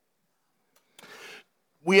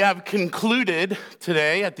We have concluded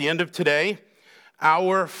today, at the end of today,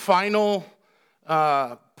 our final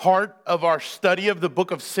part of our study of the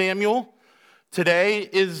book of Samuel. Today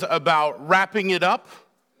is about wrapping it up.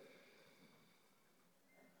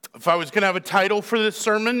 If I was going to have a title for this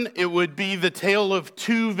sermon, it would be The Tale of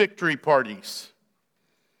Two Victory Parties.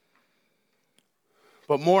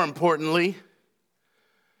 But more importantly,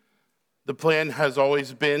 the plan has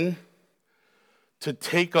always been to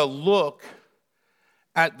take a look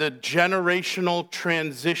at the generational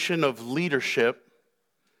transition of leadership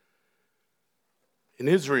in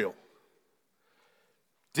Israel.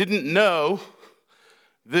 Didn't know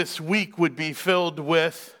this week would be filled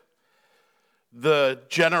with the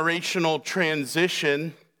generational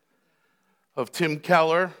transition of Tim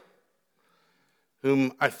Keller,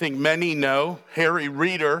 whom I think many know, Harry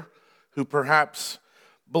Reeder, who perhaps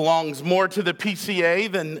belongs more to the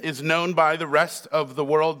PCA than is known by the rest of the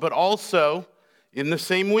world, but also in the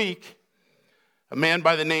same week, a man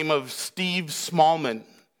by the name of Steve Smallman.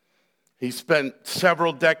 He spent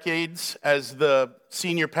several decades as the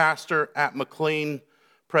senior pastor at McLean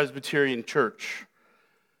Presbyterian Church,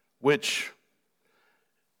 which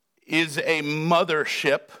is a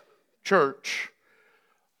mothership church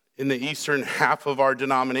in the eastern half of our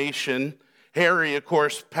denomination. Harry, of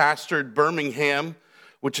course, pastored Birmingham,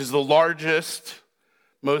 which is the largest,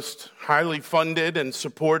 most highly funded and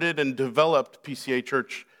supported and developed PCA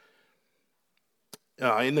church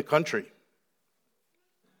in the country.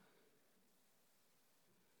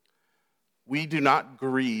 We do not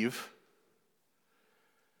grieve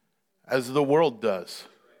as the world does.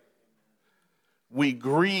 We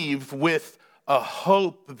grieve with a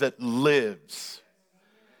hope that lives.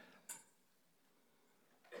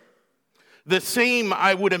 The same,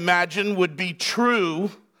 I would imagine, would be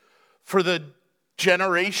true for the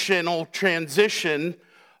generational transition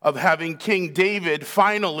of having King David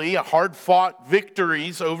finally hard-fought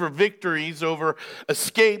victories over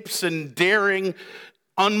escapes and daring,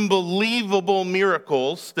 unbelievable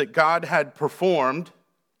miracles that God had performed.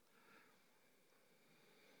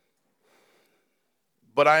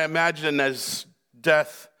 But I imagine as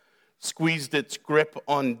death squeezed its grip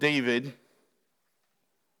on David,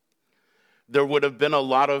 there would have been a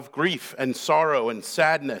lot of grief and sorrow and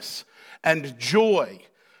sadness and joy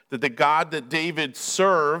that the God that David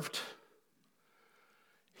served,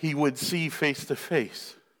 he would see face to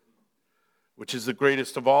face, which is the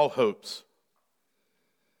greatest of all hopes.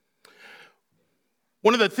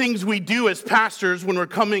 One of the things we do as pastors when we're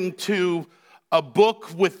coming to a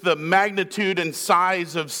book with the magnitude and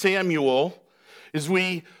size of Samuel is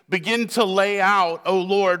we begin to lay out, oh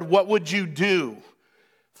Lord, what would you do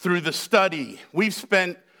through the study? We've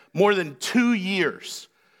spent more than 2 years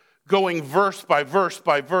going verse by verse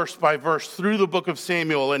by verse by verse through the book of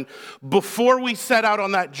Samuel. And before we set out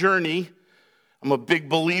on that journey, I'm a big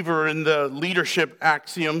believer in the leadership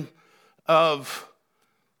axiom of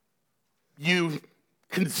you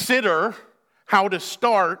consider how to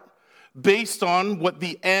start based on what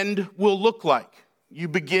the end will look like. You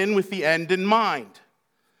begin with the end in mind.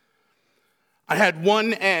 I had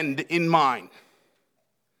one end in mind.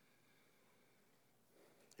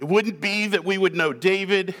 It wouldn't be that we would know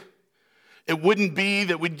David. It wouldn't be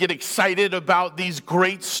that we'd get excited about these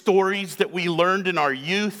great stories that we learned in our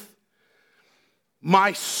youth.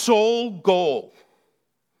 My sole goal,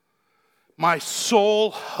 my sole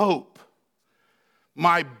hope,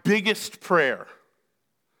 my biggest prayer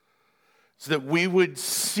is that we would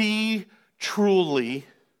see truly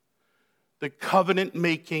the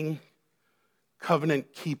covenant-making,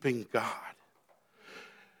 covenant-keeping God.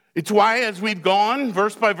 It's why as we've gone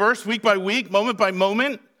verse by verse, week by week, moment by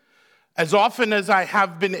moment, as often as I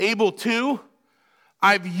have been able to,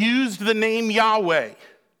 I've used the name Yahweh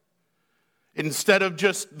instead of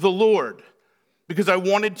just the Lord, because I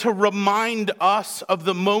wanted to remind us of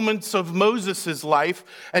the moments of Moses' life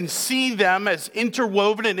and see them as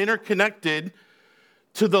interwoven and interconnected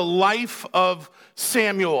to the life of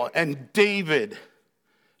Samuel and David,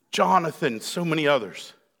 Jonathan, so many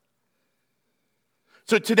others.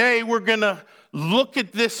 So today we're going to look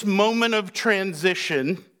at this moment of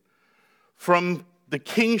transition from the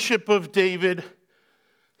kingship of David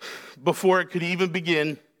before it could even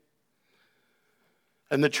begin,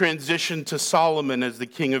 and the transition to Solomon as the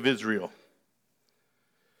king of Israel.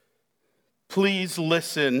 Please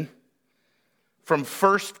listen from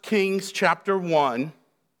 1 Kings chapter 1,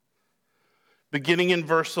 beginning in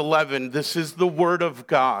verse 11. This is the word of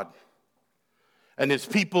God, and his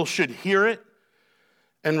people should hear it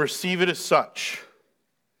and receive it as such.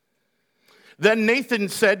 Then Nathan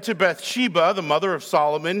said to Bathsheba, the mother of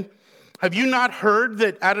Solomon, have you not heard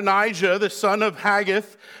that Adonijah, the son of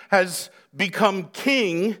Haggith, has become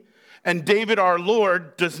king, and David our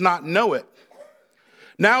Lord does not know it?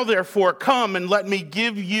 Now therefore come and let me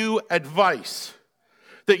give you advice,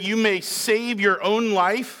 that you may save your own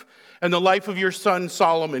life and the life of your son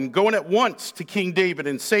Solomon. Go in at once to King David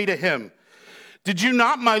and say to him, did you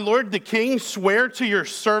not, my lord the king, swear to your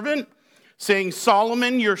servant, saying,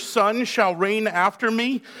 Solomon your son shall reign after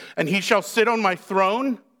me, and he shall sit on my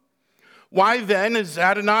throne? Why then is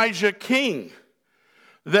Adonijah king?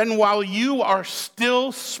 Then while you are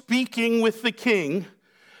still speaking with the king,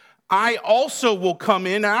 I also will come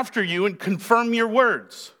in after you and confirm your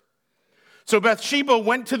words. So Bathsheba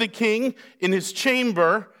went to the king in his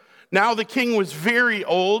chamber. Now the king was very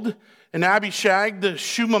old, and Abishag the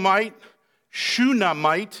Shunammite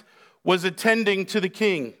was attending to the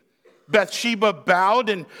king. Bathsheba bowed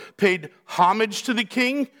and paid homage to the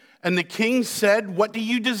king, and the king said, what do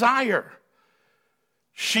you desire?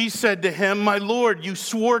 She said to him, my lord, you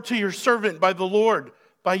swore to your servant by the Lord,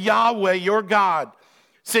 by Yahweh your God,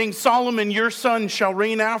 saying, Solomon your son shall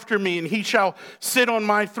reign after me, and he shall sit on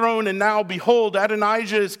my throne. And now, behold,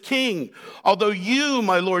 Adonijah is king, although you,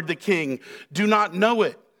 my lord the king, do not know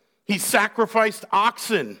it. He sacrificed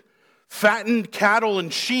oxen, fattened cattle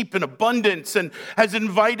and sheep in abundance, and has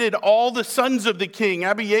invited all the sons of the king,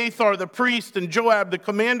 Abiathar the priest and Joab the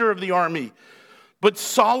commander of the army. But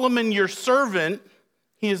Solomon your servant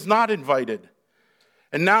he is not invited.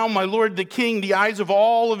 And now, my lord the king, the eyes of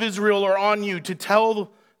all of Israel are on you to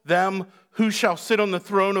tell them who shall sit on the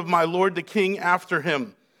throne of my lord the king after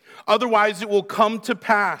him. Otherwise it will come to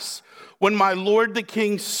pass when my lord the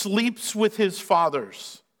king sleeps with his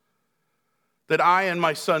fathers, that I and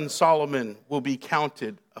my son Solomon will be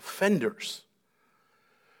counted offenders.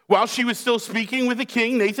 While she was still speaking with the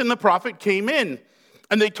king, Nathan the prophet came in,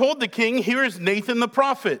 and they told the king, here is Nathan the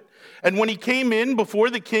prophet. And when he came in before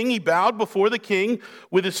the king, he bowed before the king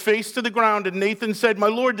with his face to the ground. And Nathan said, my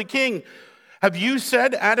lord the king, have you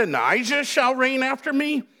said Adonijah shall reign after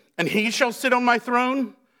me, and he shall sit on my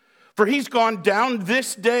throne? For he's gone down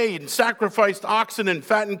this day and sacrificed oxen and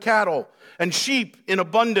fattened cattle and sheep in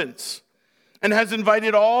abundance, and has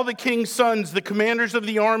invited all the king's sons, the commanders of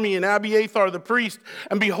the army, and Abiathar the priest.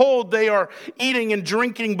 And behold, they are eating and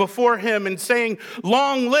drinking before him and saying,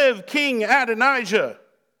 long live King Adonijah.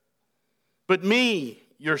 But me,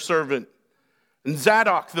 your servant, and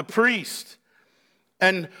Zadok the priest,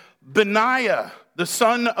 and Benaiah the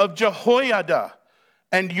son of Jehoiada,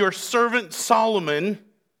 and your servant Solomon,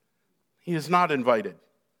 he is not invited.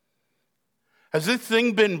 Has this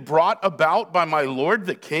thing been brought about by my lord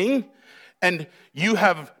the king? And you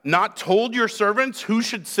have not told your servants who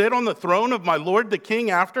should sit on the throne of my lord the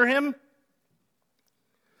king after him?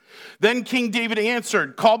 Then King David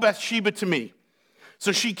answered, call Bathsheba to me.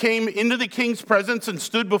 So she came into the king's presence and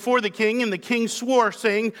stood before the king, and the king swore,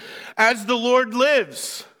 saying, as the Lord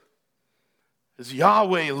lives, as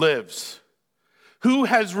Yahweh lives, who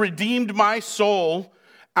has redeemed my soul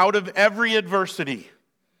out of every adversity,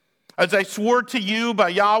 as I swore to you by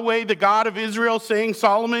Yahweh, the God of Israel, saying,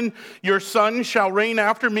 Solomon, your son shall reign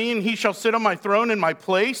after me, and he shall sit on my throne in my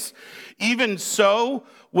place. Even so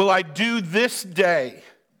will I do this day.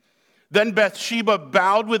 Then Bathsheba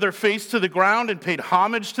bowed with her face to the ground and paid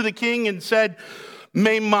homage to the king and said,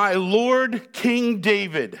 may my lord King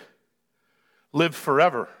David live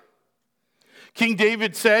forever. King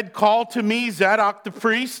David said, call to me Zadok the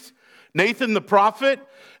priest, Nathan the prophet,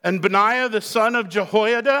 and Benaiah the son of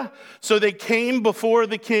Jehoiada. So they came before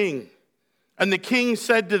the king. And the king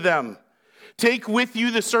said to them, take with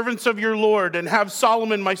you the servants of your lord, and have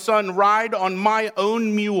Solomon my son ride on my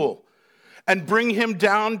own mule, and bring him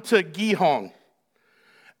down to Gihon.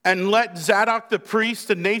 And let Zadok the priest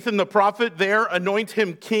and Nathan the prophet there anoint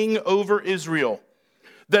him king over Israel.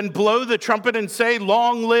 Then blow the trumpet and say,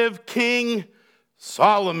 long live King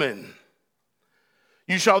Solomon.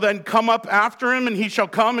 You shall then come up after him, and he shall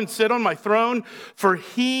come and sit on my throne, for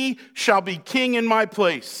he shall be king in my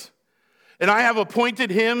place. And I have appointed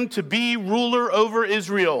him to be ruler over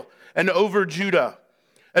Israel and over Judah.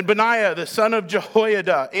 And Benaiah, the son of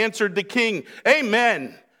Jehoiada, answered the king,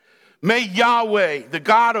 amen. May Yahweh, the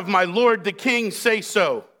God of my lord the king, say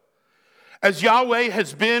so. As Yahweh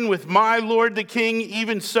has been with my lord the king,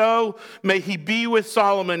 even so may he be with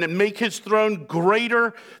Solomon, and make his throne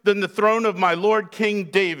greater than the throne of my lord King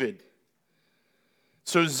David.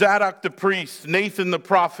 So Zadok the priest, Nathan the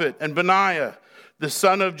prophet, and Benaiah, the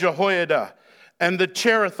son of Jehoiada, and the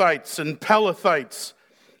Cherethites and Pelethites,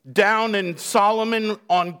 down in Solomon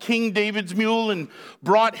on King David's mule, and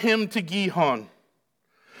brought him to Gihon.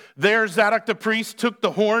 There Zadok the priest took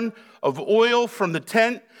the horn of oil from the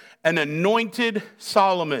tent and anointed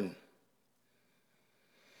Solomon.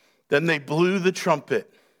 Then they blew the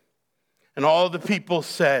trumpet, and all the people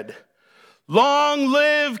said, "Long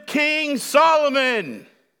live King Solomon!"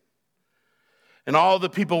 And all the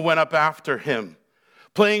people went up after him,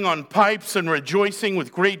 playing on pipes and rejoicing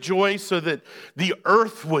with great joy, so that the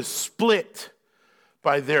earth was split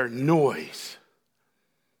by their noise.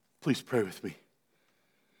 Please pray with me.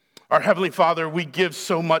 Our Heavenly Father, we give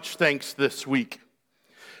so much thanks this week.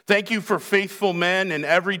 Thank you for faithful men in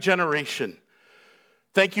every generation.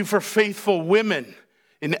 Thank you for faithful women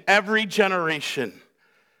in every generation.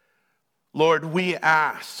 Lord, we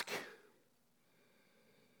ask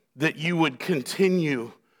that you would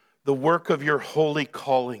continue the work of your holy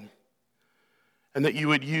calling and that you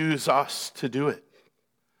would use us to do it.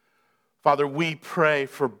 Father, we pray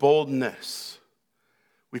for boldness.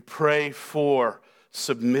 We pray for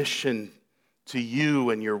submission to you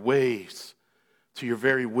and your ways, to your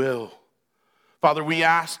very will. Father, we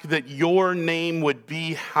ask that your name would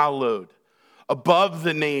be hallowed above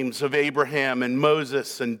the names of Abraham and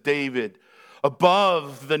Moses and David,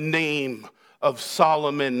 above the name of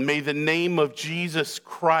Solomon. May the name of Jesus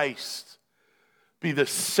Christ be the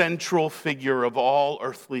central figure of all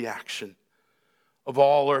earthly action, of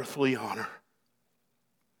all earthly honor.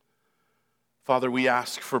 Father, we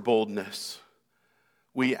ask for boldness.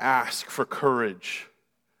 We ask for courage.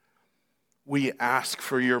 We ask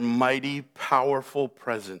for your mighty, powerful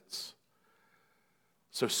presence.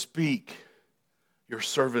 So speak. Your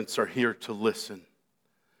servants are here to listen.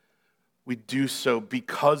 We do so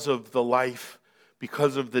because of the life,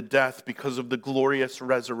 because of the death, because of the glorious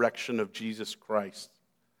resurrection of Jesus Christ.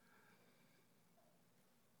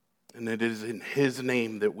 And it is in his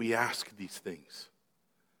name that we ask these things.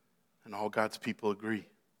 And all God's people agree.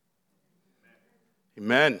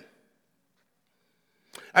 Amen.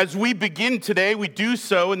 As we begin today, we do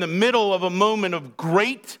so in the middle of a moment of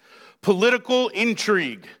great political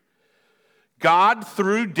intrigue. God,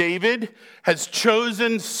 through David, has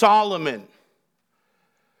chosen Solomon,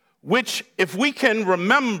 which, if we can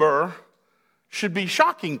remember, should be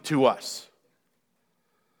shocking to us.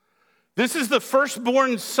 This is the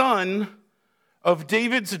firstborn son of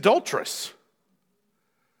David's adulteress,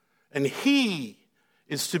 and he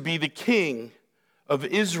is to be the king of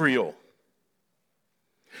Israel.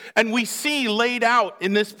 And we see laid out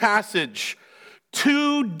in this passage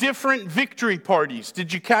 2 different victory parties.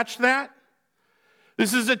 Did you catch that?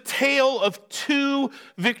 This is a tale of 2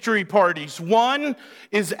 victory parties. One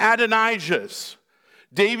is Adonijah's,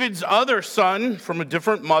 David's other son from a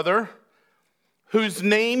different mother, whose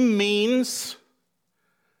name means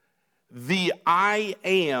the I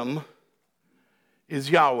am is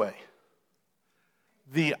Yahweh.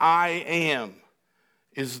 The I am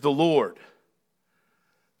is the Lord.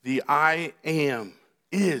 The I am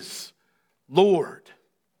is Lord.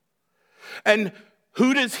 And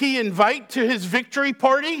who does he invite to his victory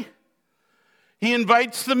party? He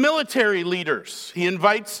invites the military leaders. He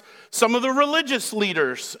invites some of the religious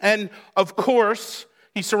leaders. And of course,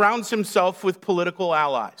 he surrounds himself with political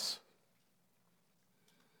allies.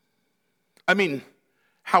 I mean,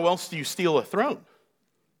 how else do you steal a throne?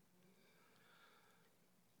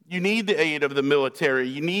 You need the aid of the military.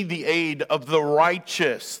 You need the aid of the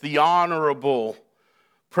righteous, the honorable,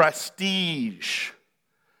 prestige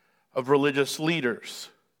of religious leaders.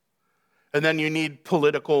 And then you need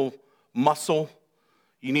political muscle.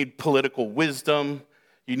 You need political wisdom.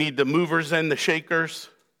 You need the movers and the shakers.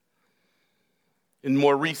 In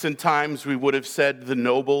more recent times, we would have said the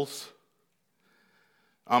nobles.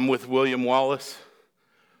 I'm with William Wallace.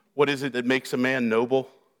 What is it that makes a man noble?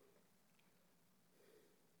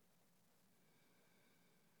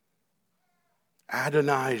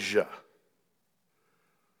 Adonijah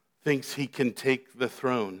thinks he can take the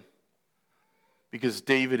throne because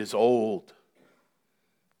David is old.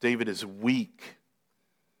 David is weak.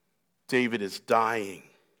 David is dying.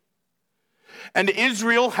 And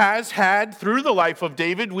Israel has had, through the life of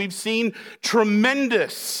David, we've seen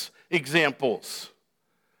tremendous examples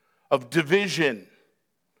of division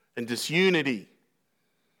and disunity,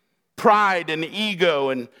 pride and ego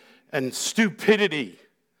and stupidity.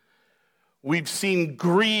 We've seen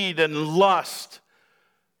greed and lust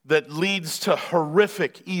that leads to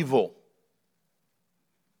horrific evil.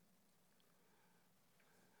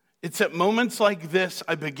 It's at moments like this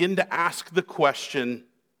I begin to ask the question,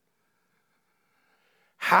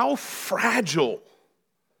 how fragile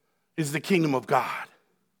is the kingdom of God?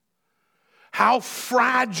 How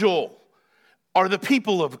fragile are the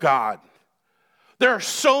people of God? There are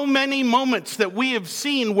so many moments that we have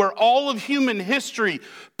seen where all of human history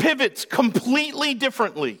pivots completely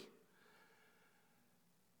differently.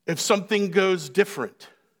 if something goes different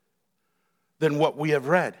than what we have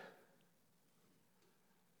read?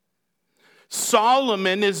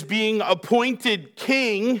 Solomon is being appointed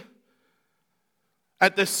king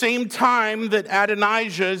at the same time that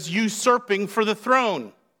Adonijah is usurping for the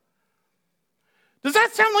throne. Does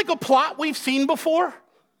that sound like a plot we've seen before?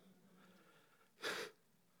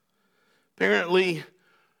 Apparently,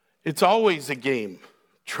 it's always a game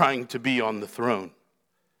trying to be on the throne.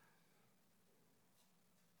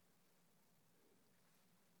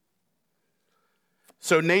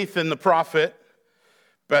 So Nathan the prophet,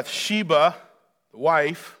 Bathsheba, the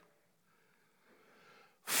wife,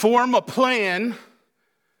 form a plan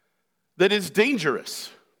that is dangerous.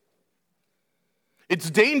 It's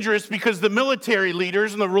dangerous because the military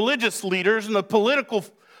leaders and the religious leaders and the political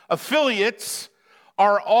affiliates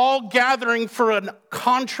are all gathering for a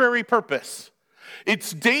contrary purpose.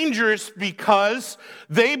 It's dangerous because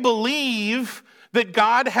they believe that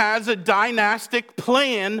God has a dynastic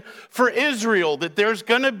plan for Israel, that there's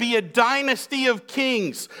going to be a dynasty of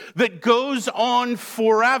kings that goes on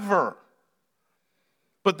forever,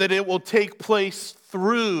 but that it will take place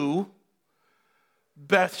through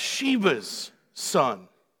Bathsheba's son.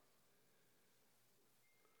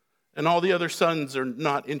 And all the other sons are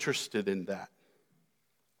not interested in that.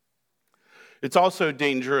 It's also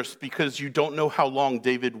dangerous because you don't know how long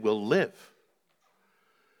David will live.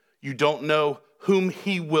 You don't know whom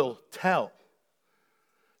he will tell.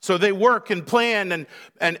 So they work and plan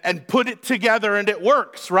and put it together, and it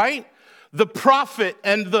works, right? The prophet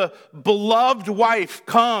and the beloved wife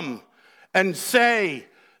come and say,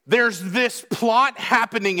 there's this plot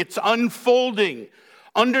happening, it's unfolding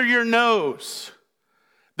under your nose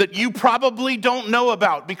that you probably don't know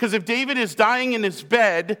about. Because if David is dying in his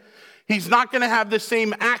bed, he's not going to have the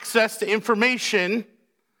same access to information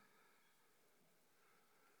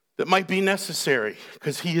that might be necessary,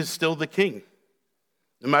 because he is still the king,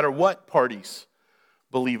 no matter what parties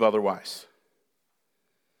believe otherwise.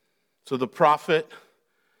 So the prophet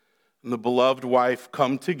and the beloved wife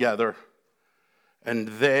come together, and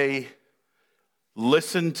they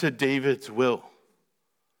listen to David's will.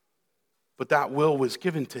 But that will was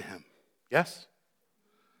given to him. Yes?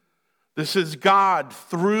 This is God,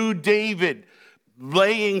 through David,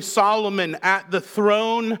 laying Solomon at the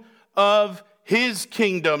throne of his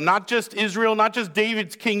kingdom. Not just Israel, not just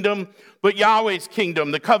David's kingdom, but Yahweh's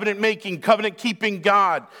kingdom, the covenant-making, covenant-keeping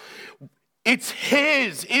God. It's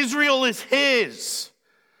his. Israel is his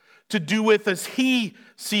to do with as he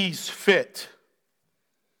sees fit.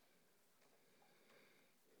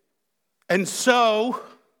 And so,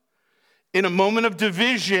 in a moment of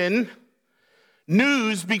division,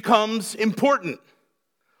 news becomes important.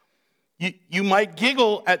 You might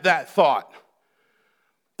giggle at that thought,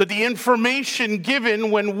 that the information given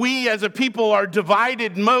when we as a people are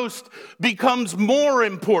divided most becomes more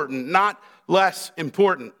important, not less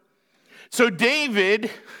important. So David,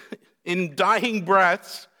 in dying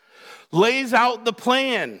breaths, lays out the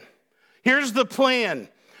plan. Here's the plan.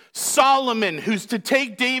 Solomon, who's to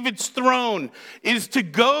take David's throne, is to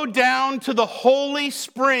go down to the holy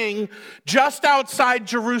spring just outside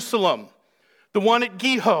Jerusalem, the one at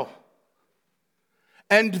Gihon.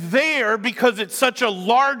 And there, because it's such a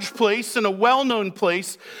large place and a well-known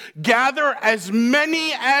place, gather as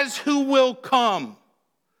many as who will come.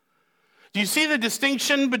 Do you see the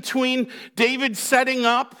distinction between David setting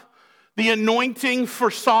up the anointing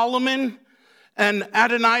for Solomon and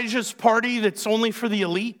Adonijah's party that's only for the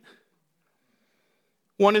elite?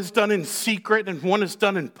 One is done in secret and one is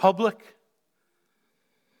done in public.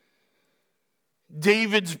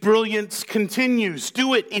 David's brilliance continues.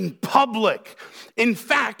 Do it in public. In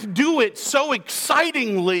fact, do it so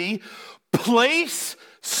excitingly. Place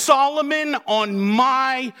Solomon on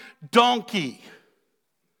my donkey,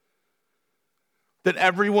 that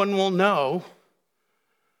everyone will know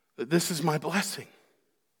that this is my blessing.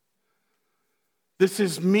 This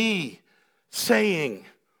is me saying,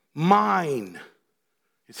 mine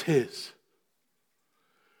is his.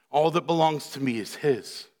 All that belongs to me is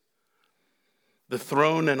his. The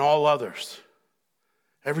throne and all others.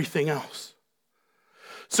 Everything else.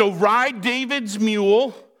 So ride David's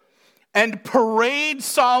mule and parade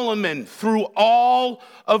Solomon through all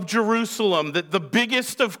of Jerusalem, that the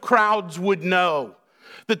biggest of crowds would know.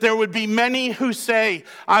 That there would be many who say,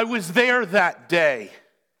 I was there that day.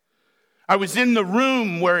 I was in the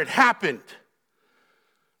room where it happened.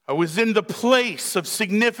 I was in the place of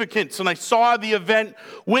significance and I saw the event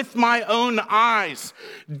with my own eyes.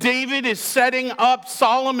 David is setting up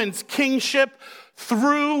Solomon's kingship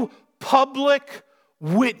through public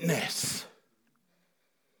witness.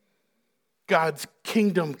 God's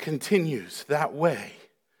kingdom continues that way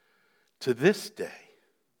to this day,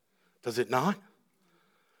 does it not?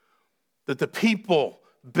 That the people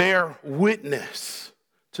bear witness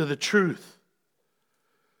to the truth.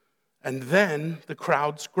 And then the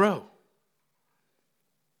crowds grow.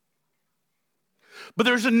 But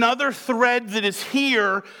there's another thread that is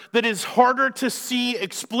here that is harder to see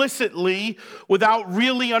explicitly without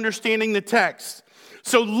really understanding the text.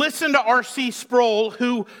 So listen to R.C. Sproul,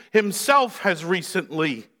 who himself has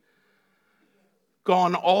recently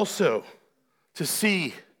gone also to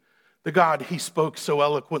see the God he spoke so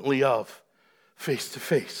eloquently of face to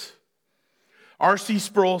face. R.C.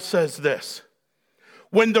 Sproul says this: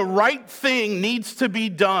 when the right thing needs to be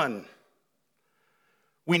done,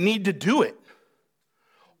 we need to do it,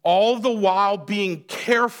 all the while being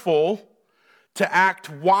careful to act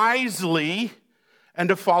wisely and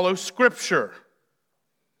to follow Scripture,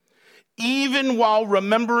 even while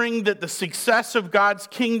remembering that the success of God's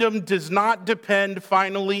kingdom does not depend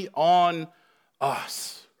finally on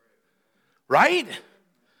us. Right?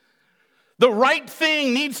 The right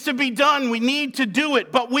thing needs to be done. We need to do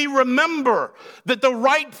it. But we remember that the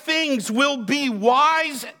right things will be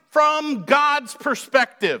wise from God's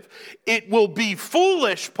perspective. It will be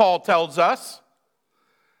foolish, Paul tells us,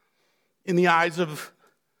 in the eyes of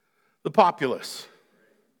the populace,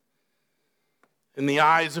 in the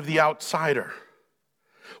eyes of the outsider.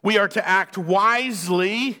 We are to act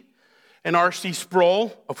wisely, and R.C.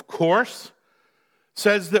 Sproul, of course,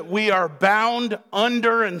 says that we are bound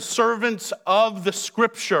under and servants of the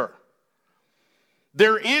Scripture.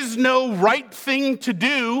 There is no right thing to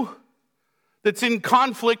do that's in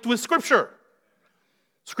conflict with Scripture.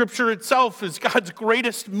 Scripture itself is God's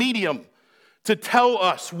greatest medium to tell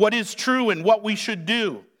us what is true and what we should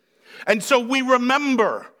do. And so we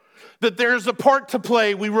remember that there's a part to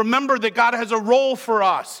play. We remember that God has a role for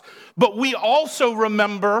us. But we also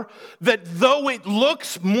remember that though it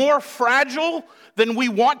looks more fragile than we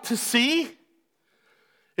want to see,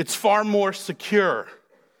 it's far more secure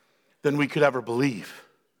than we could ever believe.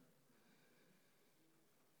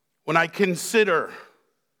 When I consider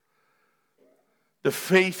the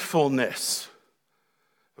faithfulness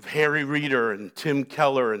of Harry Reeder and Tim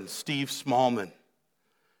Keller and Steve Smallman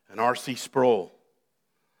and R.C. Sproul,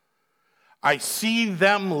 I see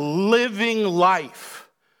them living life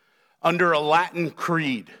under a Latin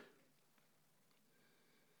creed.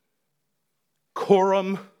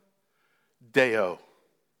 Coram Deo.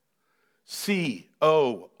 C-O-R-A-M-D-E-O.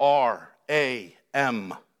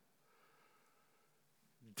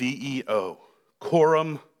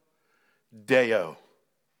 Coram Deo.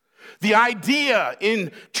 The idea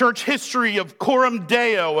in church history of Coram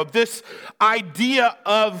Deo, of this idea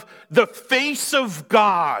of the face of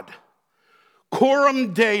God,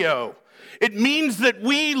 Coram Deo, it means that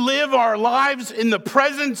we live our lives in the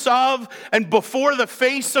presence of and before the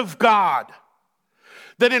face of God.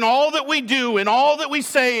 That in all that we do, in all that we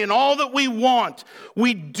say, in all that we want,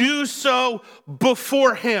 we do so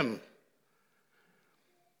before Him.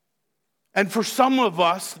 And for some of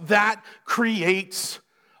us, that creates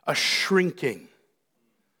a shrinking.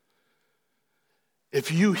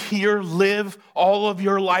 If you here live all of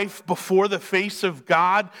your life before the face of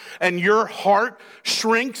God and your heart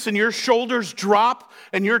shrinks and your shoulders drop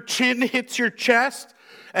and your chin hits your chest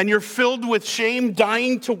and you're filled with shame,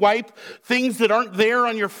 dying to wipe things that aren't there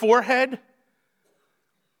on your forehead,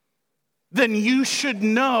 then you should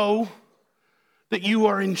know that you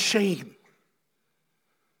are in shame.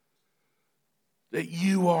 That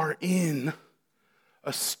you are in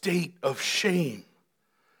a state of shame.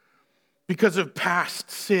 Because of past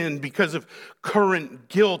sin, because of current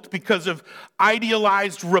guilt, because of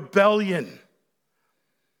idealized rebellion.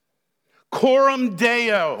 Coram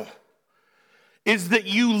Deo is that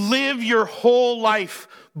you live your whole life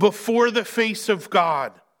before the face of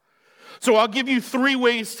God. So I'll give you 3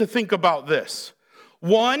 ways to think about this.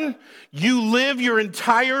 1, you live your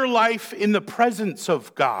entire life in the presence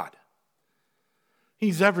of God.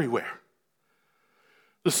 He's everywhere.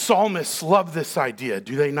 The psalmists love this idea,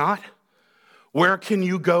 do they not? Where can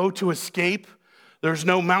you go to escape? There's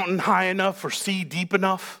no mountain high enough or sea deep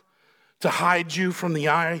enough to hide you from the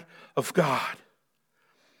eye of God.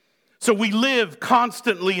 So we live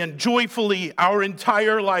constantly and joyfully our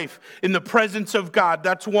entire life in the presence of God.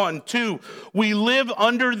 That's 1. 2, we live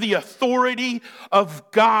under the authority of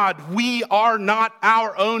God. We are not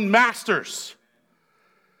our own masters.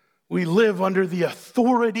 We live under the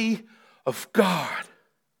authority of God.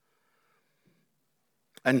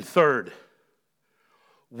 And 3rd,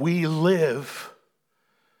 we live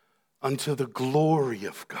unto the glory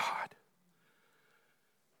of God.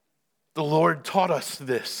 The Lord taught us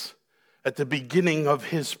this at the beginning of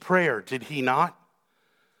His prayer, did He not?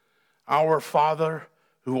 Our Father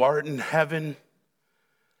who art in heaven,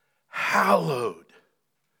 hallowed,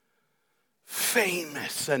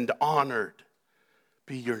 famous and honored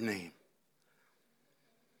be your name.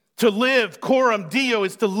 To live, coram Deo,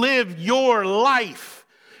 is to live your life,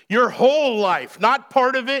 your whole life, not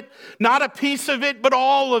part of it, not a piece of it, but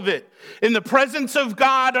all of it, in the presence of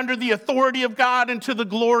God, under the authority of God, and to the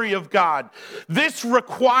glory of God. This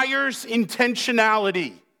requires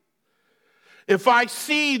intentionality. If I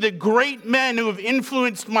see the great men who have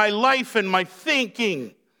influenced my life and my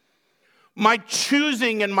thinking, my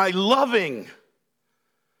choosing and my loving,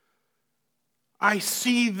 I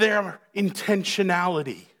see their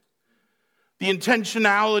intentionality. The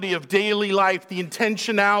intentionality of daily life, the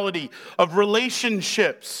intentionality of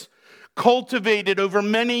relationships cultivated over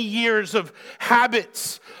many years of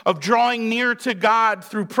habits of drawing near to God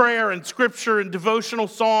through prayer and scripture and devotional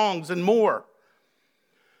songs and more.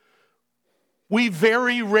 We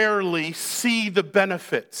very rarely see the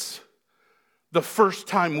benefits the first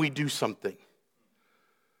time we do something,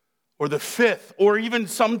 or the 5th, or even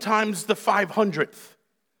sometimes the 500th.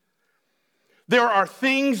 There are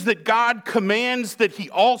things that God commands that he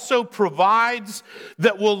also provides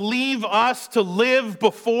that will leave us to live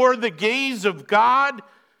before the gaze of God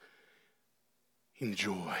in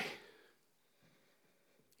joy.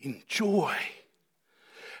 In joy.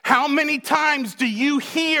 How many times do you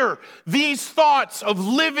hear these thoughts of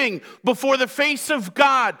living before the face of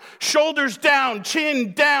God, shoulders down,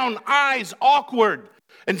 chin down, eyes awkward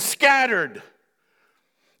and scattered?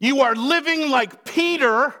 You are living like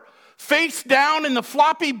Peter, face down in the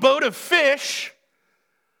floppy boat of fish,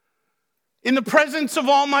 in the presence of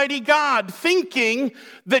Almighty God, thinking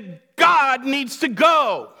that God needs to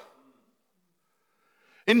go.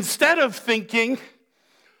 Instead of thinking,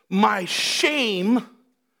 my shame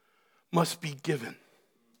must be given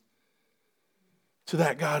to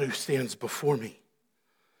that God who stands before me.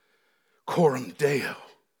 Coram Deo.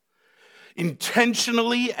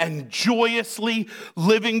 Intentionally and joyously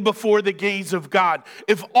living before the gaze of God.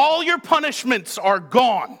 If all your punishments are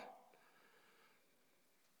gone,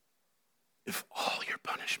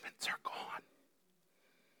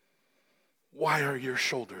 why are your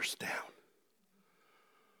shoulders down?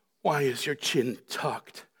 Why is your chin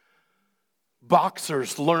tucked?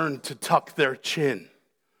 Boxers learn to tuck their chin.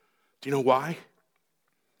 Do you know why?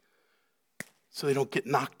 So they don't get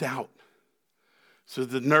knocked out. So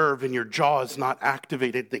the nerve in your jaw is not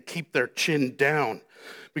activated. They keep their chin down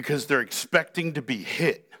because they're expecting to be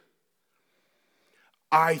hit.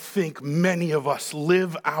 I think many of us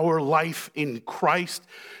live our life in Christ,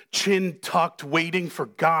 chin tucked, waiting for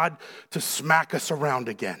God to smack us around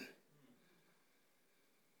again.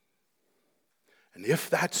 And if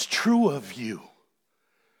that's true of you,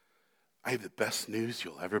 I have the best news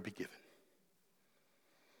you'll ever be given.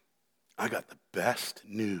 I got the best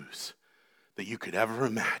news that you could ever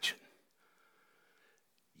imagine.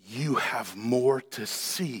 You have more to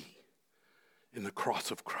see in the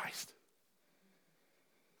cross of Christ.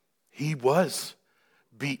 He was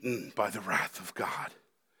beaten by the wrath of God.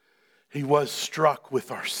 He was struck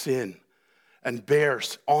with our sin and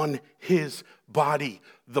bears on his body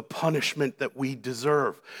the punishment that we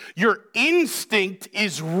deserve. Your instinct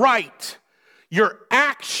is right. Your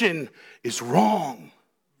action is wrong.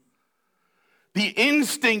 The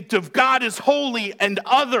instinct of God is holy and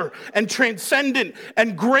other and transcendent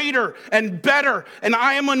and greater and better, and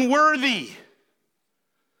I am unworthy.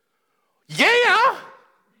 Yeah.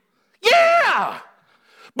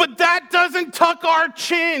 But that doesn't tuck our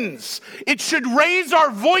chins. It should raise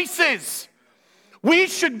our voices. We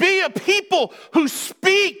should be a people who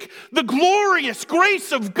speak the glorious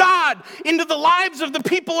grace of God into the lives of the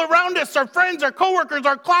people around us, our friends, our coworkers,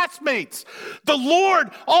 our classmates. The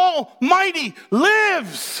Lord Almighty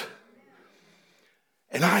lives.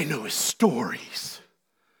 And I know his stories.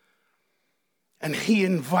 And he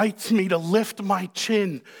invites me to lift my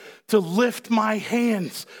chin, to lift my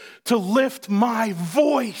hands, to lift my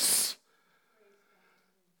voice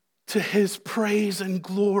to his praise and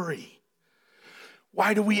glory.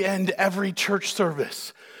 Why do we end every church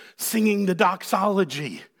service singing the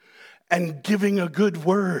doxology and giving a good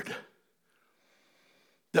word?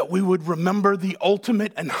 That we would remember the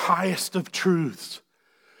ultimate and highest of truths,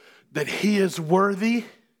 that he is worthy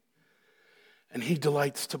and he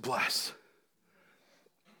delights to bless.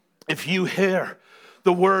 If you hear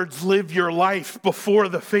the words, live your life before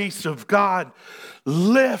the face of God,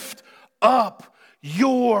 lift up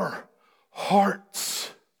your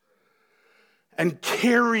hearts and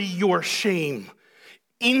carry your shame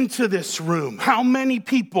into this room. How many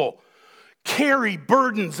people carry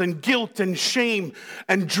burdens and guilt and shame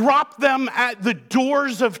and drop them at the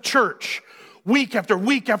doors of church week after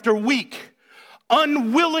week after week,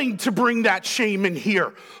 unwilling to bring that shame in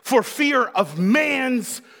here for fear of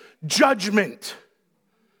man's judgment.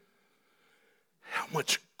 How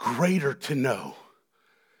much greater to know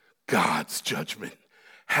God's judgment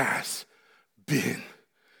has been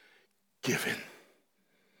given.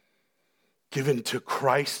 Given to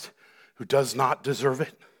Christ, who does not deserve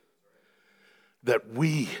it, that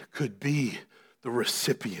we could be the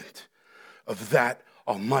recipient of that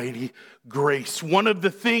almighty grace. One of the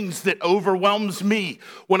things that overwhelms me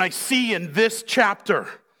when I see in this chapter,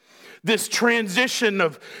 this transition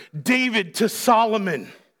of David to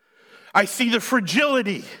Solomon, I see the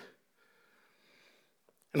fragility,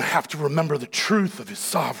 and I have to remember the truth of his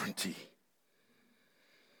sovereignty.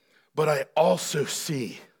 But I also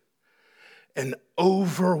see an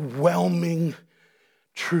overwhelming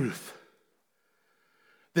truth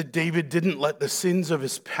that David didn't let the sins of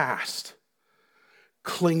his past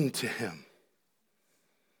cling to him.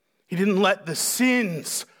 He didn't let the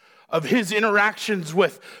sins of his interactions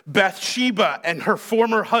with Bathsheba and her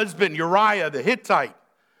former husband, Uriah the Hittite.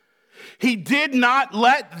 He did not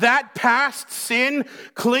let that past sin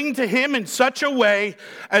cling to him in such a way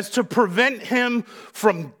as to prevent him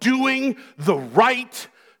from doing the right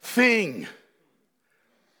thing.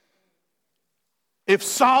 If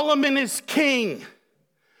Solomon is king,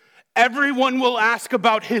 everyone will ask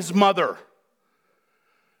about his mother,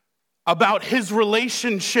 about his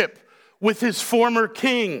relationship with his former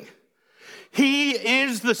king. He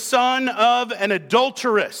is the son of an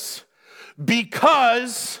adulteress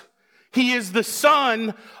because he is the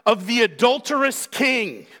son of the adulterous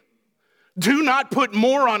king. Do not put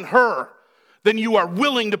more on her than you are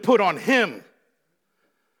willing to put on him.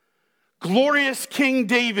 Glorious King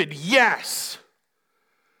David, yes.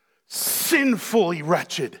 Sinfully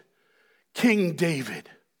wretched King David,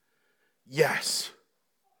 yes.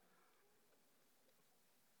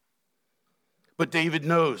 But David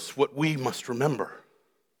knows what we must remember,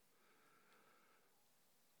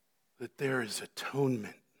 that there is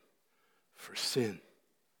atonement for sin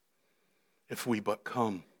if we but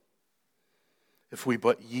come, if we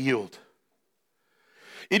but yield.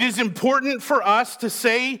 It is important for us to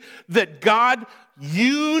say that God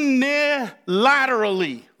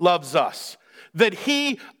unilaterally loves us, that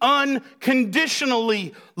he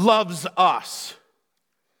unconditionally loves us.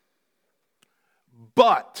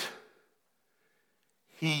 But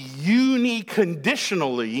he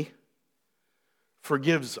uniconditionally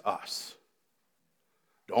forgives us.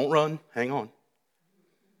 Don't run, hang on.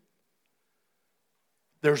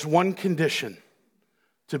 There's one condition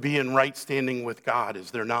to be in right standing with God,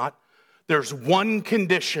 is there not? There's one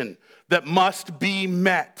condition that must be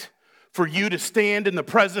met for you to stand in the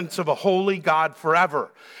presence of a holy God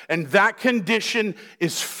forever. And that condition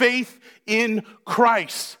is faith in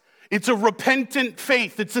Christ. It's a repentant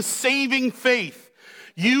faith. It's a saving faith.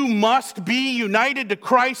 You must be united to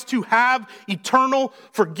Christ to have eternal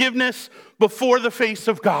forgiveness before the face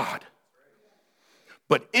of God.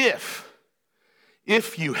 But if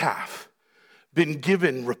you have been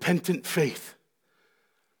given repentant faith,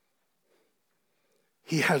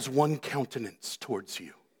 he has one countenance towards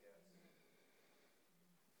you.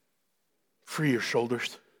 Free your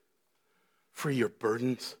shoulders, free your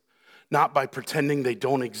burdens, not by pretending they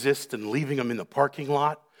don't exist and leaving them in the parking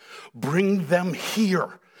lot. Bring them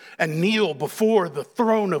here and kneel before the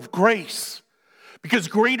throne of grace. Because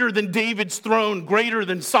greater than David's throne, greater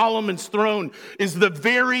than Solomon's throne, is the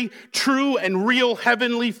very true and real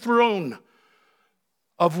heavenly throne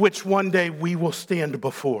of which one day we will stand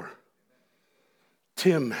before.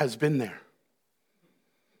 Tim has been there.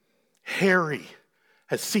 Harry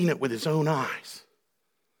has seen it with his own eyes.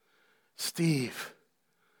 Steve,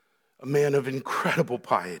 a man of incredible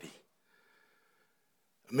piety,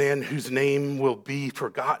 a man whose name will be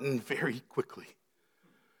forgotten very quickly,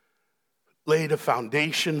 laid a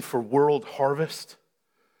foundation for World Harvest,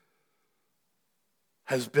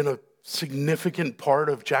 has been a significant part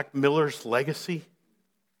of Jack Miller's legacy.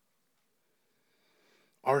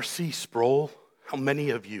 R.C. Sproul, how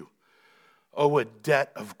many of you owe a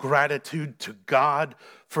debt of gratitude to God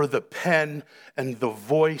for the pen and the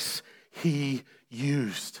voice he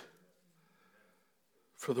used,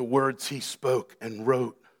 for the words he spoke and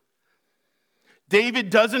wrote?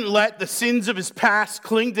 David doesn't let the sins of his past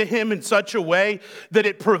cling to him in such a way that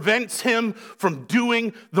it prevents him from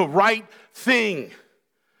doing the right thing.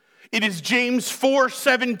 It is James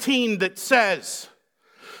 4:17 that says,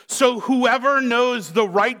 "So whoever knows the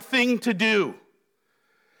right thing to do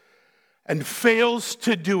and fails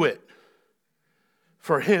to do it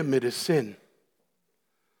For him, it is sin.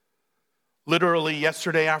 Literally,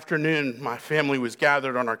 yesterday afternoon, my family was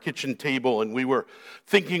gathered on our kitchen table, and we were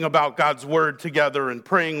thinking about God's word together and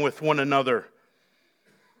praying with one another.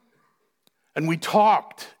 And we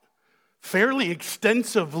talked fairly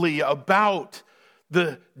extensively about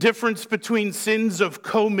the difference between sins of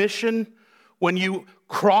commission, when you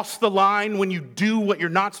cross the line, when you do what you're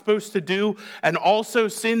not supposed to do, and also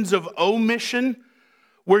sins of omission,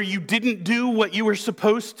 where you didn't do what you were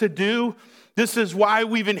supposed to do. This is why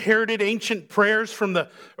we've inherited ancient prayers from the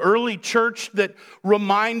early church that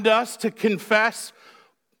remind us to confess,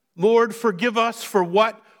 Lord, forgive us for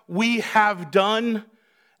what we have done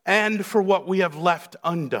and for what we have left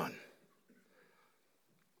undone.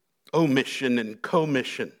 Omission and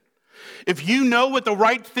commission. If you know what the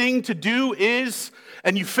right thing to do is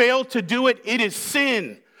and you fail to do it, it is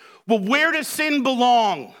sin. Well, where does sin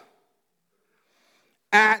belong?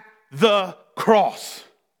 At the cross.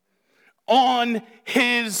 On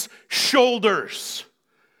his shoulders.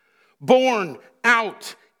 Borne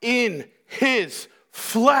out in his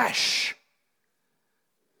flesh.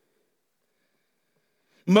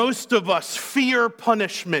 Most of us fear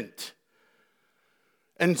punishment.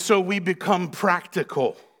 And so we become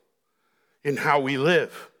practical in how we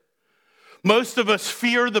live. Most of us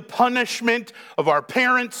fear the punishment of our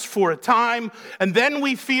parents for a time, and then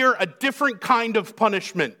we fear a different kind of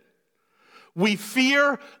punishment. We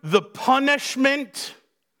fear the punishment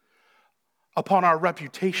upon our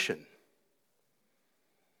reputation.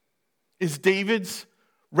 Is David's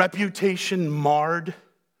reputation marred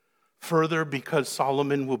further because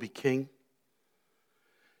Solomon will be king?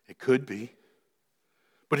 It could be.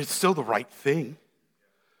 But it's still the right thing.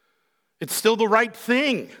 It's still the right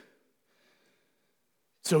thing.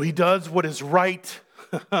 So he does what is right.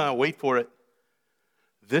 Wait for it.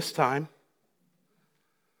 This time.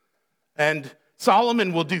 And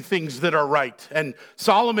Solomon will do things that are right. And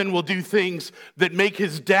Solomon will do things that make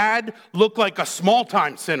his dad look like a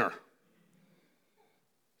small-time sinner.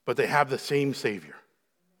 But they have the same Savior.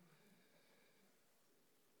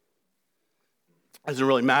 Doesn't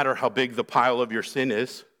really matter how big the pile of your sin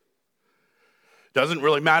is. Doesn't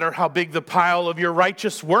really matter how big the pile of your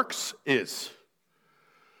righteous works is.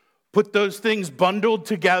 Put those things bundled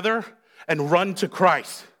together and run to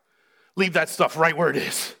Christ. Leave that stuff right where it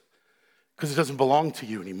is, because it doesn't belong to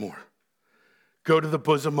you anymore. Go to the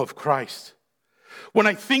bosom of Christ. When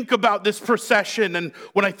I think about this procession and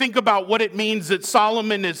when I think about what it means that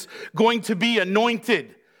Solomon is going to be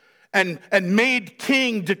anointed and made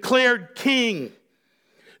king, declared king,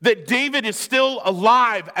 that David is still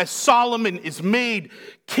alive as Solomon is made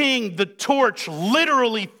king, the torch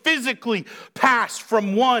literally, physically passed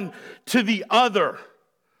from one to the other.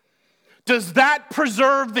 Does that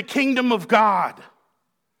preserve the kingdom of God?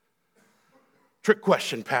 Trick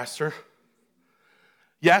question, Pastor.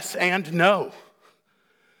 Yes and no.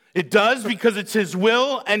 It does because it's his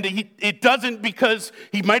will, and it doesn't because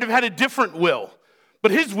he might have had a different will. But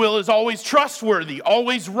his will is always trustworthy,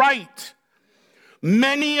 always right.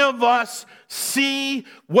 Many of us see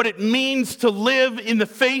what it means to live in the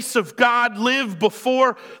face of God, live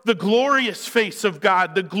before the glorious face of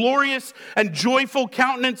God, the glorious and joyful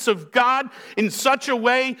countenance of God in such a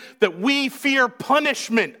way that we fear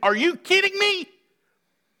punishment. Are you kidding me?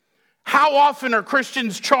 How often are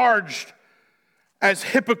Christians charged as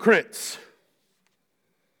hypocrites?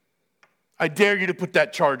 I dare you to put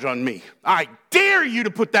that charge on me. I dare you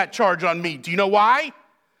to put that charge on me. Do you know why?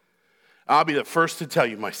 I'll be the first to tell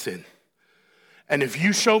you my sin. And if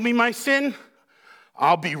you show me my sin,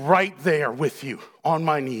 I'll be right there with you on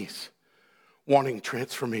my knees, wanting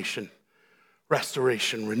transformation,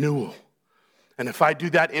 restoration, renewal. And if I do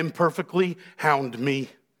that imperfectly, hound me,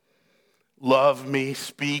 love me,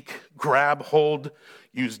 speak, grab hold,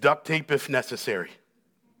 use duct tape if necessary.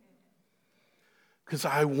 Because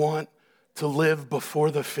I want to live before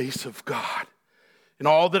the face of God in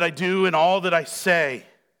all that I do and all that I say.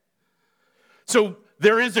 So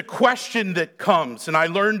there is a question that comes, and I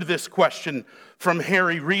learned this question from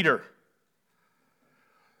Harry Reeder,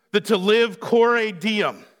 that to live cor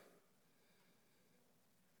diem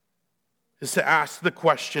is to ask the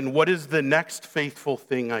question, what is the next faithful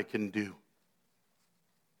thing I can do?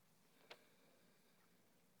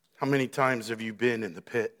 How many times have you been in the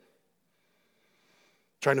pit?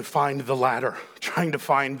 Trying to find the ladder, trying to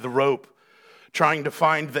find the rope, trying to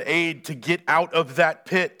find the aid to get out of that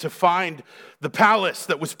pit, to find the palace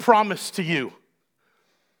that was promised to you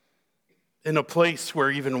in a place where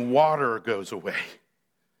even water goes away.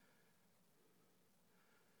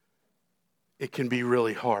 It can be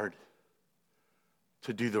really hard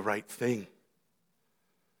to do the right thing.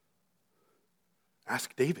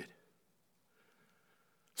 Ask David.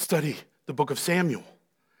 Study the book of Samuel.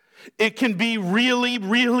 It can be really,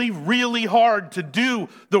 really, really hard to do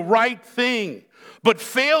the right thing, but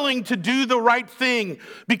failing to do the right thing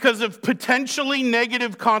because of potentially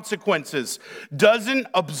negative consequences doesn't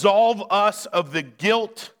absolve us of the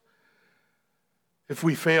guilt if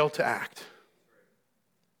we fail to act.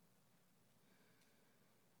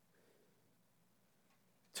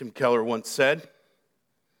 Tim Keller once said,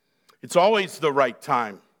 "It's always the right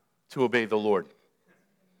time to obey the Lord."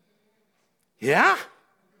 Yeah?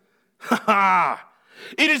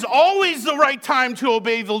 It is always the right time to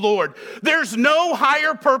obey the Lord. There's no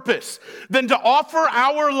higher purpose than to offer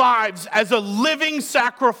our lives as a living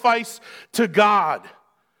sacrifice to God.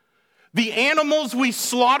 The animals we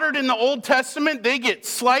slaughtered in the Old Testament, they get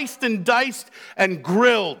sliced and diced and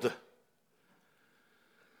grilled.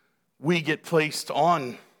 We get placed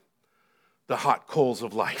on the hot coals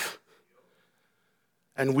of life.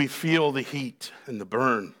 And we feel the heat and the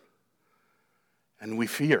burn. And we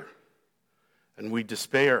fear. And we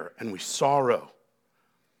despair. And we sorrow.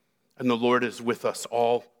 And the Lord is with us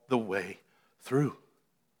all the way through.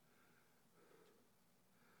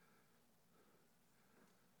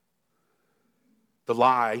 The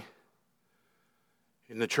lie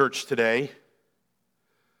in the church today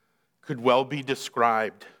could well be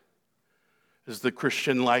described as the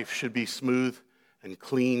Christian life should be smooth and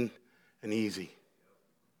clean and easy.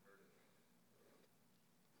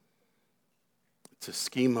 It's a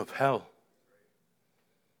scheme of hell.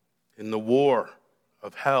 In the war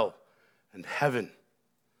of hell and heaven.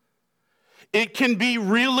 It can be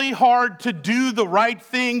really hard to do the right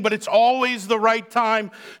thing, but it's always the right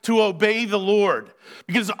time to obey the Lord.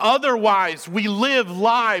 Because otherwise, we live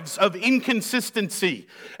lives of inconsistency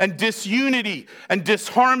and disunity and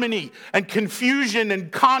disharmony and confusion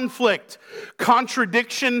and conflict,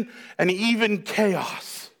 contradiction, and even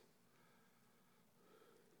chaos.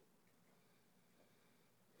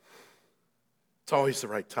 It's always the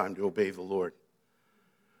right time to obey the Lord.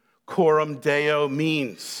 Coram Deo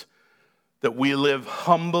means that we live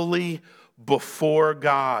humbly before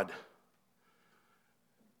God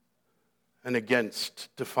and against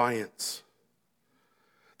defiance.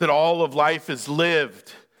 That all of life is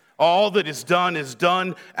lived. All that is done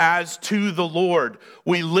as to the Lord.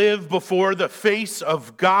 We live before the face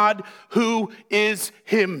of God, who is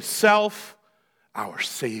himself our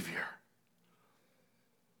Savior.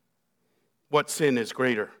 What sin is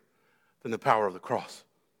greater than the power of the cross?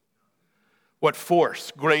 What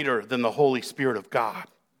force greater than the Holy Spirit of God?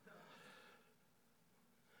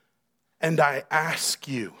 And I ask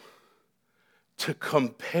you to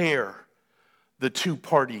compare the two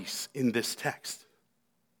parties in this text.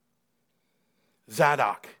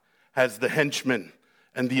 Zadok has the henchmen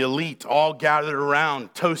and the elite all gathered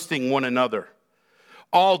around, toasting one another,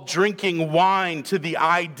 all drinking wine to the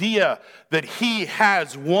idea that he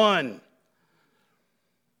has won.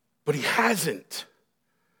 But he hasn't.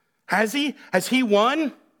 Has he? Has he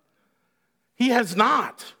won? He has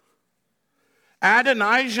not.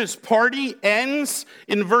 Adonijah's party ends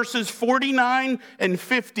in verses 49 and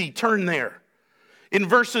 50. Turn there. In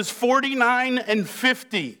verses 49 and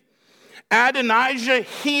 50, Adonijah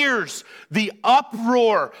hears the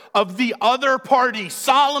uproar of the other party,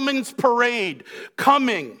 Solomon's parade,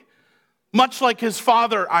 coming, much like his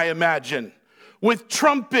father, I imagine, with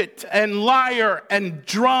trumpet and lyre and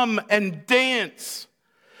drum and dance.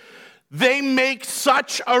 They make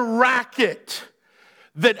such a racket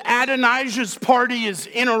that Adonijah's party is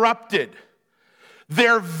interrupted.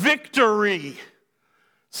 Their victory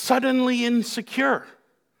suddenly insecure.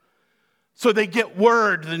 So they get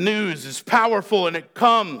word, the news is powerful, and it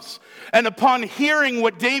comes. And upon hearing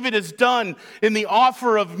what David has done in the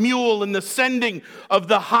offer of mule and the sending of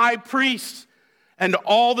the high priest and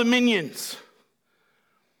all the minions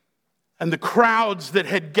and the crowds that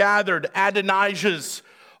had gathered, Adonijah's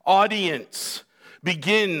audience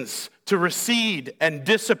begins to recede and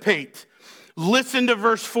dissipate. Listen to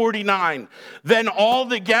verse 49. Then all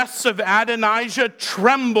the guests of Adonijah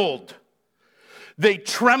trembled. They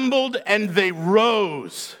trembled and they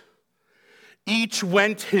rose. Each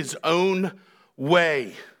went his own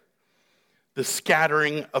way. The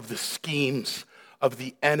scattering of the schemes of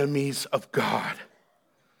the enemies of God.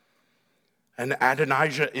 And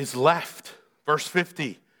Adonijah is left. Verse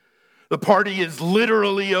 50. The party is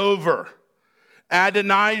literally over.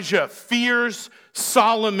 Adonijah fears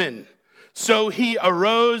Solomon. So he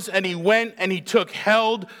arose and he went and he took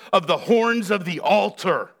hold of the horns of the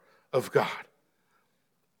altar of God.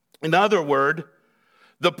 In other words,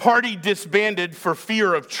 the party disbanded for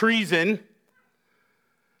fear of treason,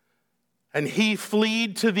 and he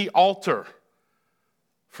fled to the altar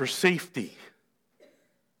for safety.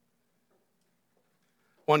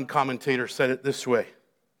 One commentator said it this way.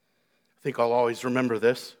 I think I'll always remember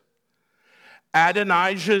this.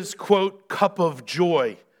 Adonijah's, quote, cup of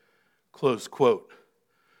joy, close quote,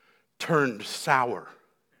 turned sour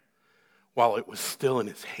while it was still in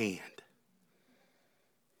his hand.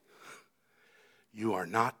 You are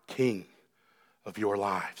not king of your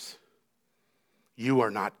lives. You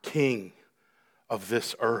are not king of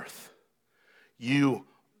this earth. You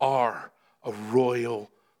are a royal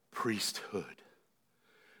priesthood.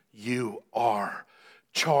 You are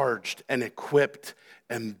charged and equipped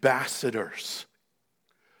ambassadors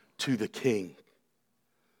to the king.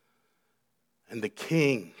 And the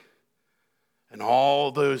king and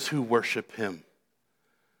all those who worship him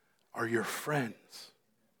are your friends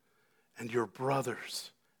and your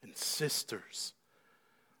brothers and sisters,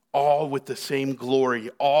 all with the same glory,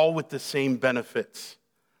 all with the same benefits.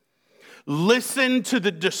 Listen to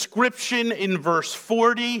the description in verse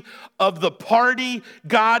 40 of the party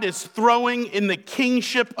God is throwing in the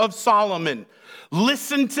kingship of Solomon.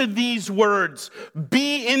 Listen to these words.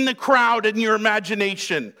 Be in the crowd in your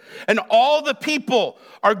imagination. And all the people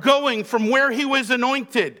are going from where he was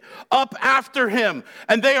anointed up after him.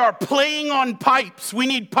 And they are playing on pipes. We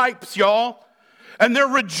need pipes, y'all. And they're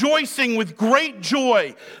rejoicing with great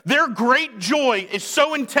joy. Their great joy is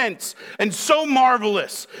so intense and so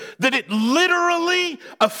marvelous that it literally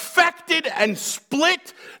affected and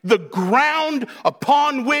split the ground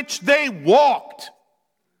upon which they walked.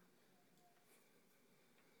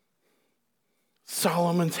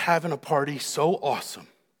 Solomon's having a party so awesome,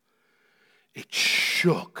 it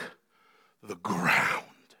shook the ground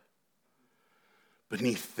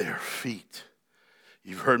beneath their feet.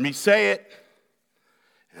 You've heard me say it.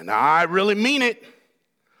 And I really mean it.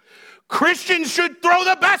 Christians should throw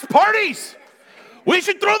the best parties. We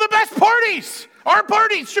should throw the best parties. Our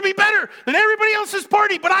parties should be better than everybody else's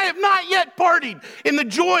party. But I have not yet partied in the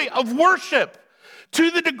joy of worship to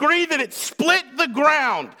the degree that it split the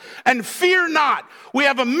ground. And fear not, we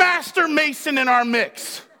have a master mason in our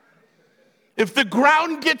mix. If the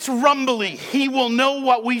ground gets rumbly, he will know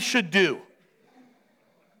what we should do.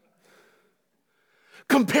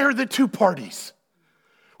 Compare the two parties.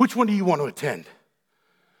 Which one do you want to attend?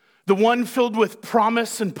 The one filled with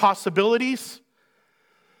promise and possibilities,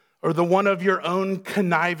 or the one of your own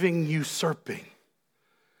conniving usurping?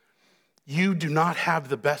 You do not have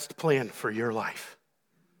the best plan for your life.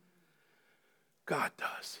 God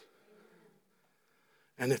does.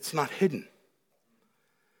 And it's not hidden.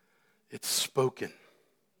 It's spoken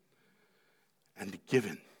and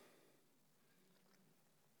given.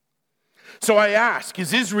 So I ask,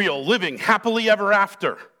 is Israel living happily ever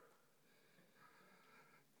after?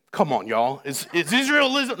 Come on, y'all. Is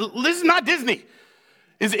Israel, this is not Disney.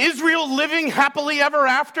 Is Israel living happily ever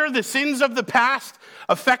after? The sins of the past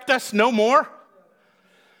affect us no more?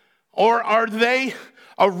 Or are they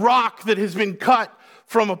a rock that has been cut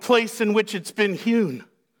from a place in which it's been hewn?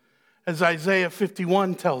 As Isaiah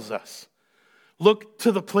 51 tells us. Look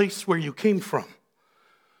to the place where you came from.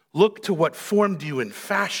 Look to what formed you and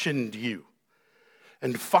fashioned you.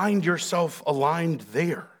 And find yourself aligned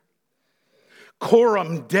there.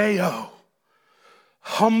 Coram Deo,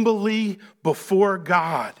 humbly before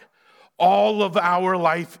God. All of our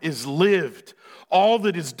life is lived. All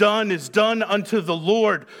that is done unto the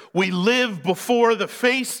Lord. We live before the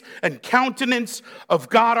face and countenance of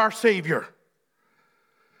God our Savior.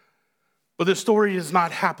 But the story is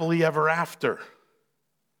not happily ever after.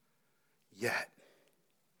 Yet.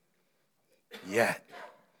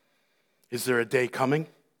 Is there a day coming?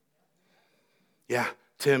 Yeah,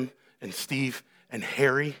 Tim and Steve and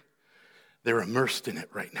Harry, they're immersed in it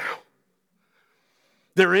right now.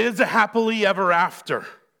 There is a happily ever after,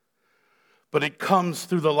 but it comes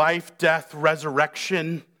through the life, death,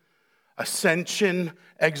 resurrection, ascension,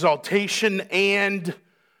 exaltation, and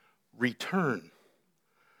return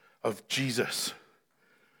of Jesus,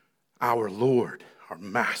 our Lord, our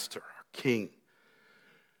Master, our King,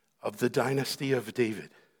 of the dynasty of David,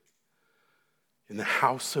 in the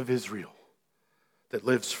house of Israel that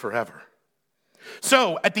lives forever.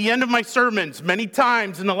 So, at the end of my sermons, many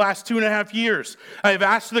times in the last 2.5 years, I have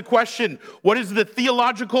asked the question, what is the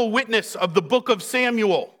theological witness of the book of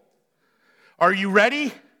Samuel? Are you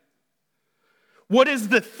ready? What is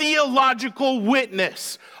the theological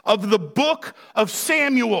witness of the book of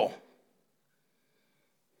Samuel?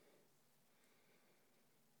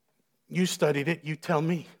 You studied it, you tell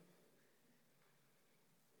me.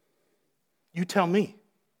 You tell me.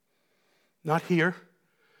 Not here,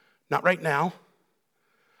 not right now.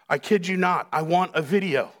 I kid you not, I want a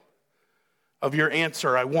video of your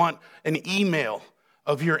answer. I want an email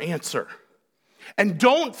of your answer. And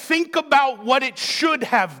don't think about what it should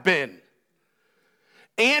have been.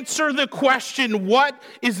 Answer the question, what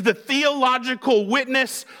is the theological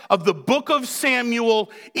witness of the book of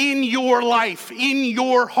Samuel in your life, in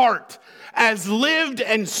your heart? As lived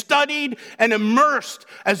and studied and immersed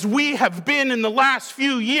as we have been in the last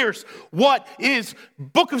few years, what is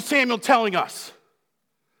book of Samuel telling us?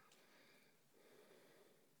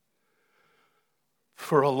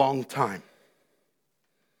 For a long time,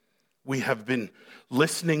 we have been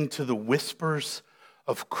listening to the whispers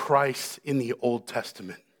of Christ in the Old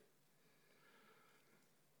Testament.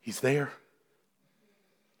 He's there,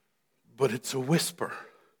 but it's a whisper.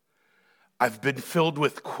 I've been filled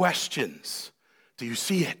with questions. Do you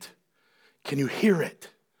see it? Can you hear it?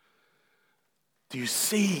 Do you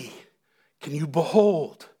see? Can you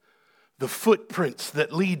behold the footprints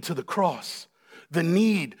that lead to the cross? The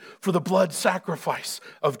need for the blood sacrifice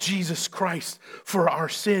of Jesus Christ for our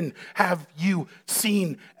sin. Have you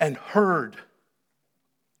seen and heard?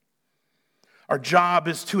 Our job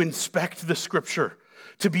is to inspect the scripture,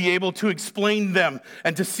 to be able to explain them,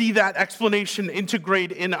 and to see that explanation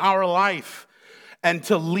integrate in our life, and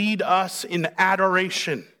to lead us in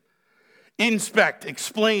adoration. Inspect,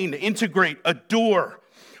 explain, integrate, adore.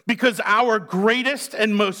 Because our greatest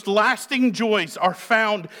and most lasting joys are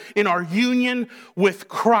found in our union with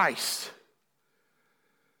Christ.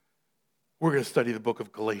 We're going to study the book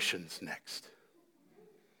of Galatians next.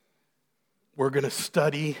 We're going to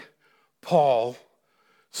study Paul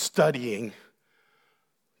studying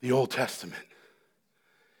the Old Testament.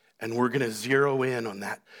 And we're going to zero in on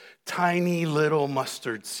that tiny little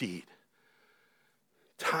mustard seed.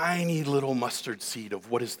 Tiny little mustard seed of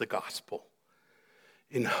what is the gospel,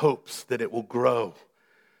 in hopes that it will grow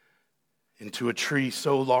into a tree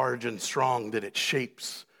so large and strong that it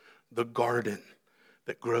shapes the garden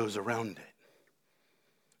that grows around it.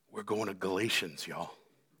 We're going to Galatians, y'all.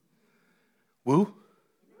 Woo?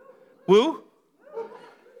 Woo?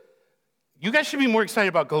 You guys should be more excited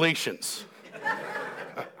about Galatians.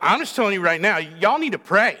 I'm just telling you right now, y'all need to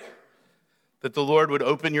pray that the Lord would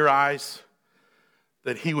open your eyes,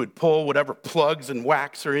 that he would pull whatever plugs and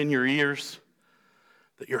wax are in your ears,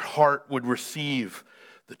 that your heart would receive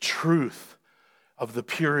the truth of the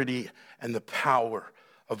purity and the power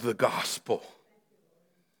of the gospel.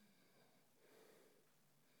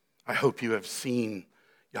 I hope you have seen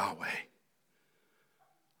Yahweh.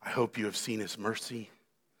 I hope you have seen his mercy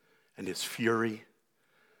and his fury,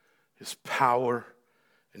 his power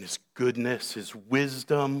and his goodness, his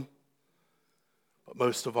wisdom. But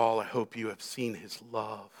most of all, I hope you have seen his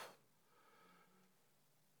love,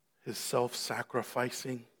 his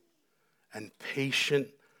self-sacrificing and patient,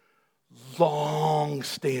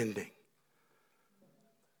 long-standing,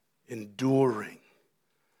 enduring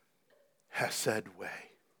Hesed way.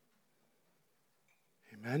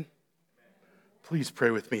 Amen? Please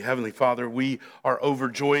pray with me. Heavenly Father, we are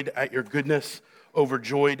overjoyed at your goodness,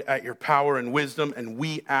 overjoyed at your power and wisdom, and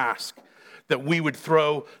we ask that we would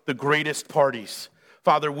throw the greatest parties.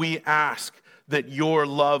 Father, we ask that your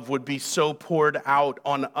love would be so poured out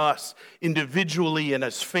on us individually and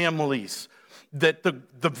as families, that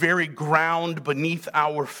the very ground beneath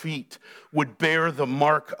our feet would bear the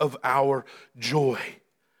mark of our joy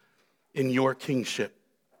in your kingship.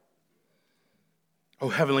 Oh,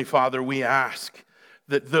 Heavenly Father, we ask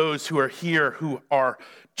that those who are here who are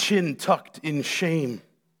chin tucked in shame,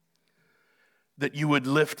 that you would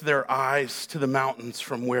lift their eyes to the mountains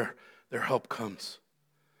from where their help comes.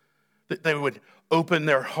 That they would open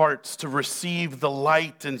their hearts to receive the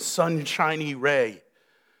light and sunshiny ray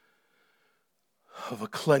of a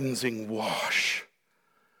cleansing wash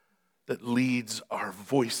that leads our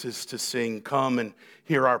voices to sing. Come and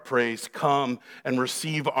hear our praise. Come and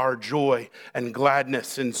receive our joy and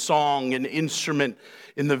gladness in song and instrument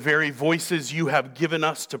in the very voices you have given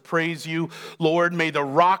us to praise you. Lord, may the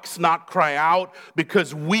rocks not cry out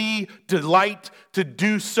because we delight to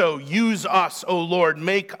do so. Use us, O Lord.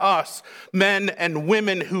 Make us men and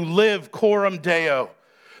women who live coram Deo.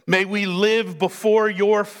 May we live before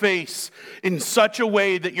your face in such a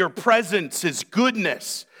way that your presence is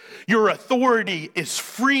goodness, your authority is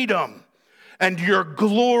freedom, and your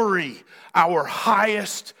glory, our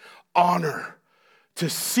highest honor to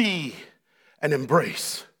see and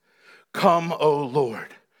embrace. Come, O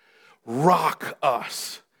Lord, rock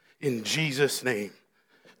us in Jesus' name.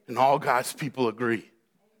 And all God's people agree.